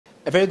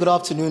A very good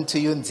afternoon to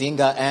you,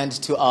 Nzinga, and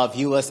to our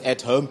viewers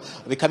at home.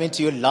 We're coming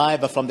to you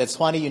live from the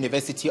Tshwane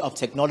University of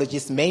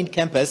Technology's main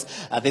campus,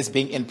 this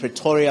being in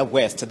Pretoria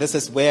West. This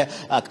is where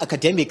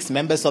academics,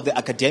 members of the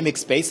academic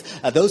space,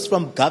 those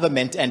from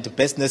government and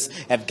business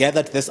have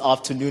gathered this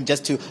afternoon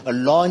just to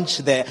launch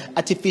the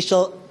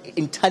artificial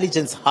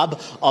intelligence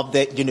hub of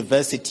the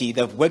university.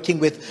 They're working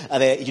with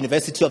the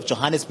University of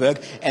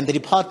Johannesburg and the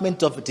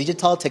Department of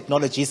Digital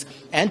Technologies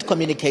and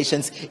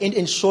Communications in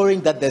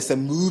ensuring that there's a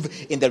move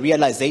in the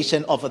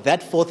realization of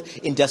that fourth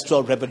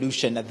industrial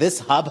revolution. This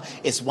hub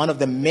is one of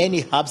the many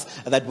hubs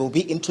that will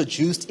be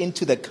introduced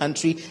into the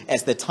country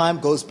as the time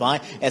goes by,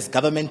 as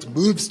government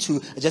moves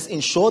to just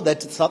ensure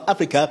that South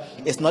Africa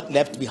is not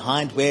left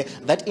behind, where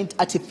that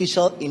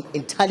artificial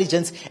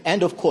intelligence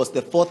and, of course,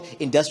 the fourth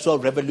industrial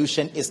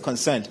revolution is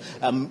concerned.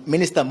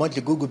 Minister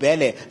Mondli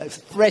Gungubele,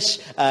 fresh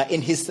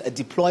in his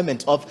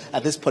deployment of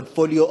this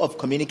portfolio of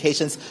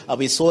communications.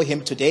 We saw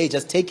him today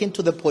just taken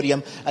to the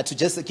podium to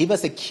just give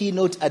us a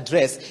keynote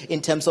address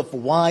in terms of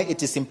why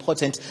it is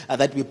important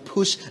that we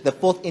push the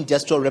fourth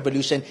industrial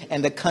revolution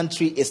and the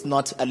country is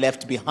not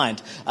left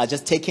behind.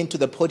 Just taken to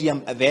the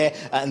podium there,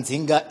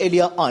 Nzinga,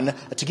 earlier on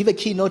to give a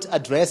keynote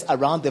address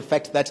around the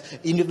fact that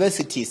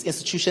universities,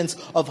 institutions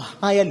of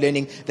higher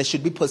learning, they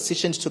should be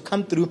positioned to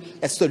come through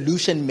as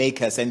solution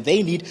makers, and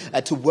they need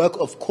to work,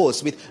 of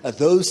course, with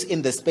those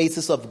in the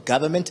spaces of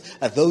government,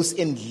 those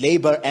in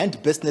labor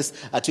and business,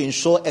 to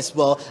ensure as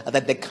well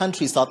that the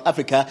country, South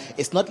Africa,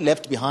 is not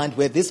left behind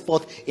where this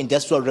fourth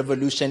industrial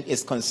revolution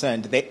is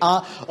concerned. They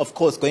are, of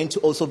course, going to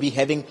also be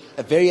having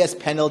various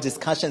panel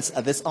discussions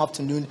this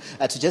afternoon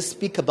to just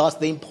speak about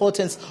the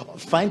importance of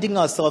finding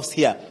ourselves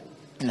here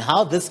and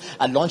how this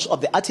launch of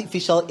the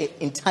artificial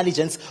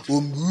intelligence will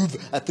move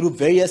through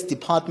various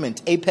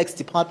departments, apex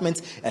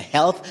departments,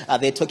 health,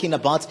 they're talking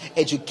about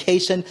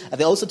education,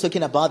 they're also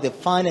talking about the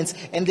finance,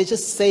 and they're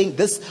just saying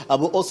this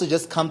will also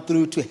just come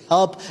through to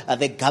help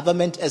the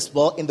government as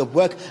well in the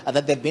work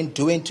that they've been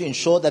doing to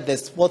ensure that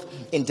there's fourth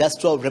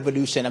industrial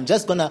revolution. I'm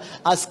just going to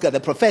ask the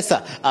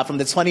professor from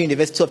the Tshwane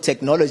University of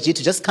Technology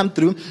to just come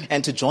through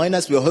and to join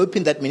us. We're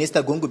hoping that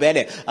Minister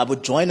Gungubele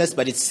would join us,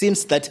 but it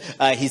seems that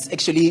he's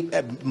actually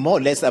more or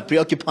less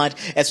preoccupied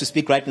as we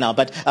speak right now.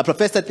 But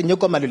Professor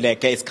Tinyoko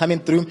Maluleke is coming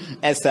through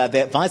as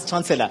the Vice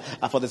Chancellor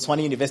for the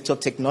Tshwane University of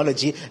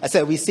Technology.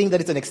 So we're seeing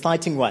that it's an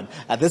exciting one.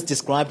 This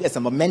described as a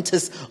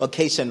momentous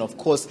occasion, of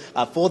course,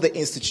 for the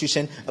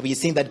institution. We're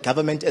seeing that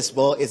government as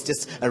well is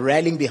just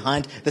rallying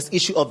behind this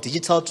issue of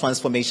digital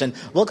transformation.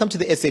 Welcome to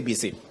the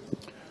SABC.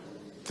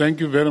 Thank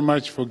you very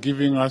much for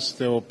giving us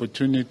the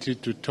opportunity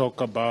to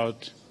talk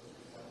about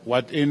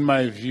what, in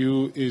my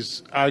view,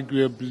 is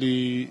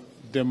arguably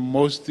the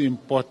most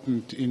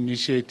important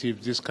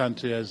initiative this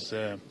country has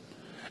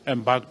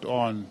embarked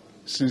on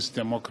since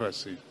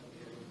democracy.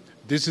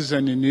 This is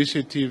an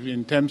initiative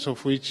in terms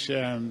of which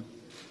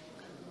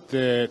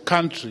the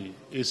country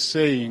is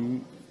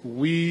saying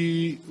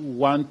we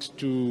want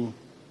to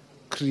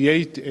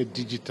create a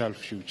digital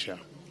future.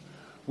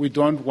 We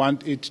don't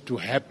want it to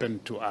happen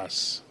to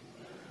us.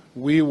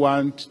 We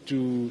want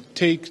to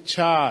take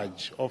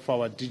charge of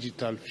our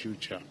digital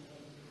future.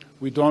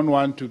 We don't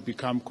want to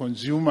become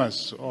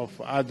consumers of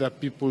other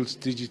people's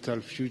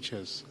digital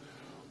futures,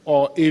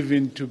 or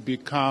even to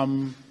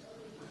become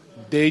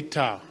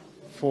data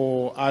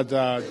for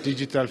other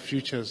digital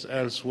futures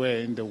elsewhere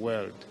in the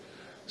world.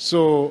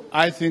 So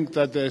I think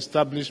that the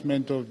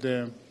establishment of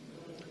the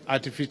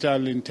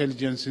Artificial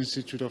Intelligence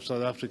Institute of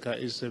South Africa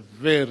is a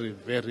very,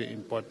 very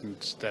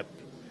important step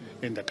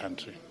in the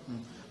country.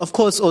 Of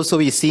course, also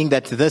we're seeing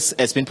that this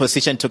has been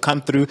positioned to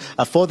come through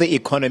for the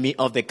economy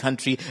of the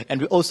country.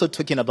 And we're also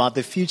talking about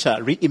the future,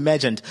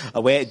 reimagined,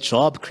 where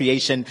job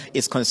creation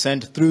is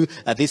concerned through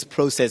this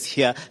process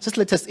here. Just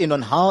let us in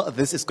on how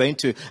this is going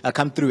to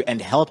come through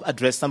and help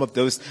address some of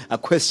those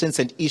questions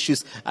and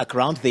issues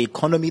around the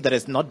economy that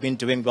has not been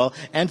doing well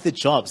and the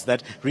jobs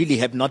that really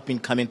have not been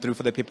coming through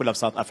for the people of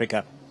South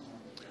Africa.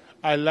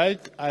 I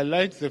like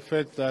the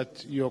fact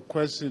that your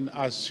question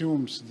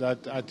assumes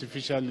that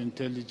artificial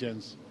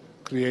intelligence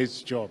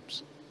creates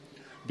jobs,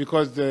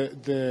 because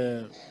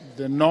the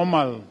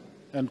normal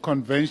and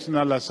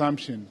conventional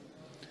assumption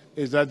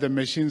is that the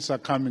machines are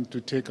coming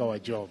to take our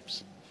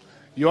jobs.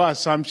 Your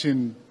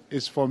assumption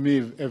is, for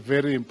me, a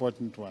very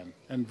important one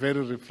and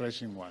very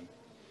refreshing one,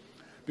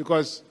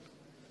 because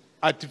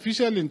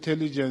artificial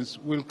intelligence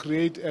will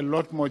create a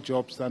lot more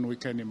jobs than we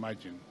can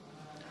imagine.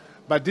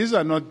 But these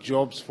are not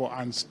jobs for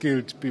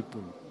unskilled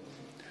people.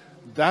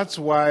 That's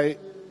why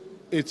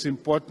it's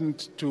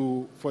important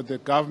for the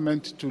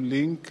government to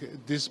link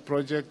this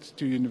project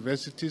to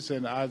universities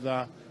and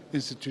other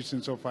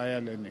institutions of higher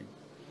learning,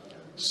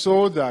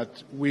 so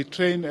that we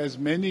train as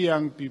many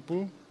young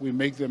people, we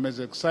make them as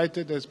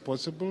excited as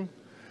possible,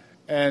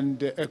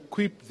 and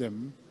equip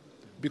them,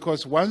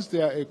 because once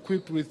they are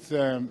equipped with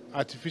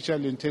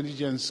artificial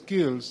intelligence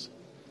skills,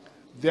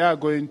 they are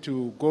going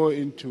to go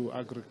into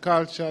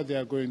agriculture, they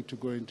are going to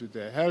go into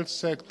the health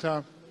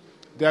sector,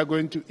 they are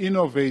going to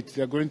innovate,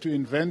 they are going to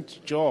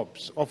invent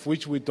jobs of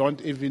which we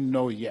don't even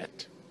know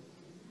yet.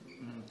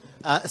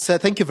 Sir,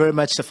 thank you very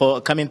much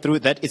for coming through.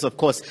 That is, of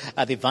course,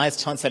 the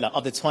Vice-Chancellor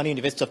of the Tshwane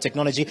University of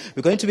Technology.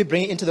 We're going to be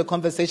bringing into the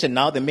conversation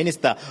now the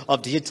Minister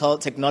of Digital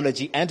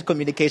Technology and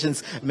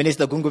Communications,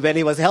 Minister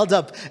Gungubele. Was held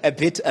up a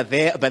bit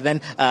there, but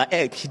then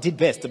he did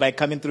best by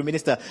coming through.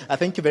 Minister,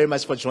 thank you very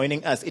much for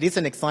joining us. It is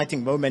an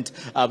exciting moment.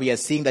 We are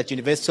seeing that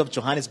University of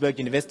Johannesburg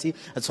University,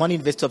 Tshwane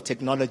University of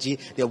Technology,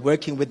 they're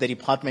working with the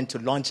department to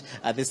launch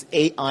this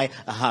AI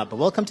hub.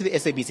 Welcome to the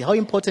SABC. How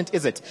important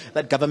is it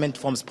that government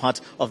forms part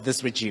of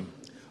this regime?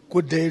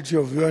 Good day to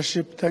your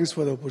viewership. Thanks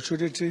for the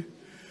opportunity.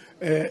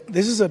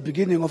 This is a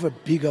beginning of a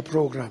bigger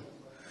program.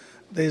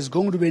 There is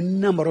going to be a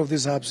number of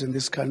these hubs in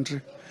this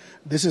country.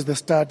 This is the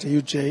start,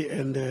 UJ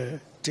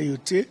and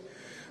TUT. The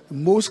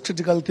most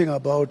critical thing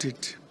about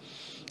it,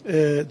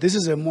 this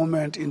is a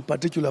moment in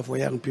particular for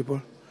young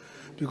people,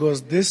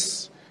 because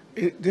this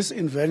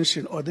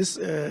invention or this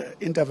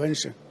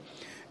intervention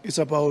is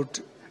about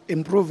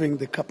improving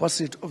the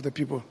capacity of the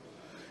people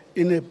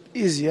in an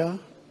easier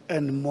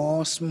and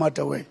more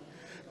smarter way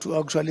to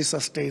actually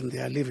sustain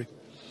their living,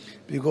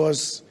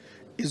 because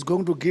it's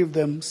going to give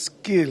them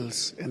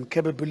skills and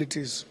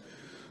capabilities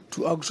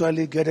to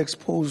actually get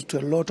exposed to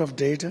a lot of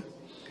data,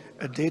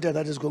 a data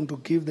that is going to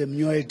give them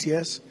new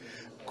ideas,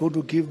 going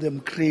to give them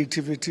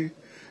creativity.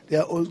 They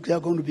are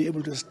going to be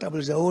able to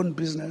establish their own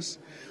business,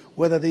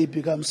 whether they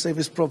become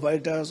service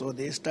providers or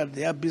they start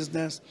their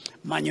business,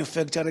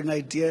 manufacturing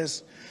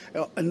ideas,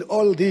 and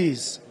all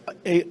these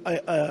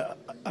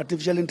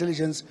artificial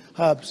intelligence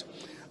hubs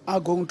are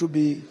going to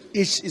be,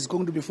 each is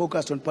going to be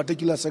focused on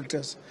particular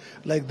sectors.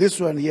 Like this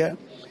one here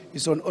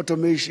is on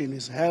automation,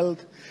 is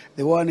health.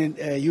 The one in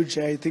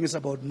UJ, I think, is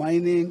about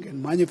mining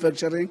and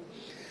manufacturing.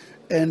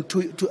 And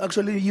to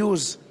actually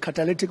use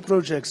catalytic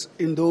projects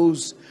in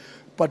those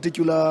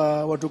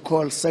particular, what we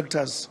call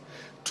sectors,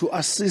 to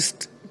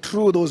assist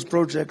through those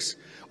projects,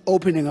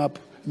 opening up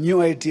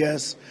new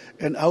ideas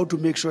and how to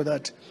make sure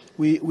that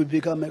we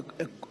become,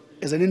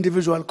 as an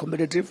individual,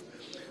 competitive.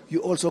 You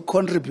also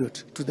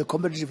contribute to the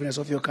competitiveness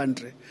of your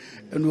country.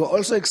 And we're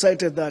also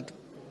excited that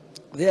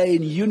they are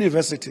in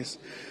universities,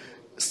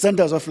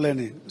 centers of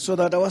learning, so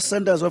that our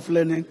centers of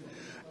learning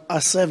are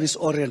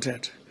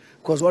service-oriented.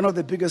 Because one of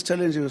the biggest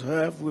challenges we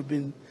have, we've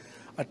been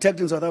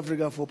attacked in South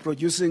Africa for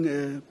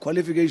producing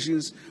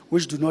qualifications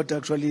which do not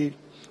actually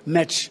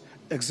match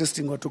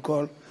existing, what we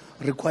call,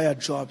 required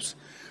jobs.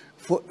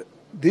 For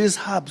these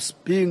hubs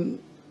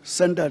being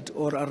centered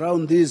or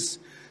around these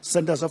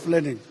centers of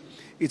learning,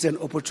 it's an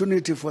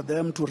opportunity for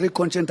them to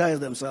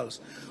reconscientize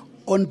themselves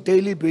on a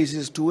daily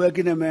basis to work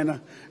in a manner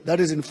that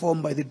is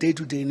informed by the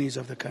day-to-day needs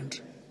of the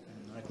country.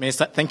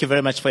 Minister, thank you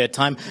very much for your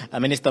time.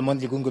 Minister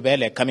Mondli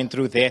Gungubele coming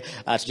through there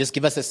to just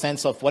give us a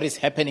sense of what is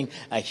happening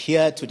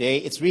here today.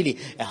 It's really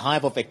a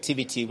hive of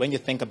activity when you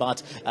think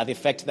about the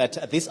fact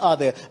that these are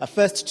the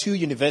first two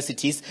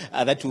universities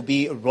that will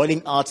be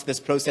rolling out this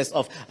process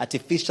of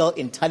artificial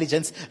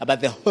intelligence.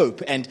 But the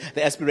hope and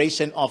the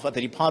aspiration of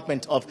the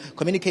Department of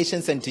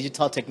Communications and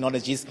Digital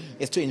Technologies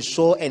is to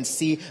ensure and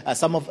see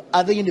some of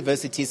other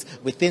universities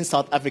within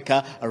South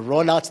Africa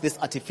roll out this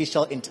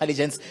artificial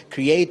intelligence,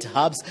 create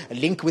hubs,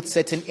 link with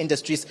certain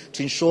industries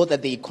to ensure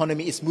that the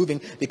economy is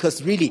moving,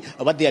 because really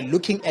what they are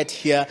looking at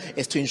here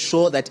is to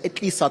ensure that at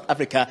least South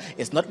Africa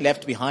is not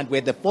left behind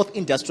where the fourth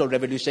industrial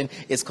revolution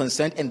is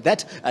concerned, and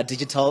that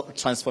digital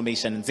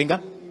transformation.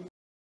 Nzinga?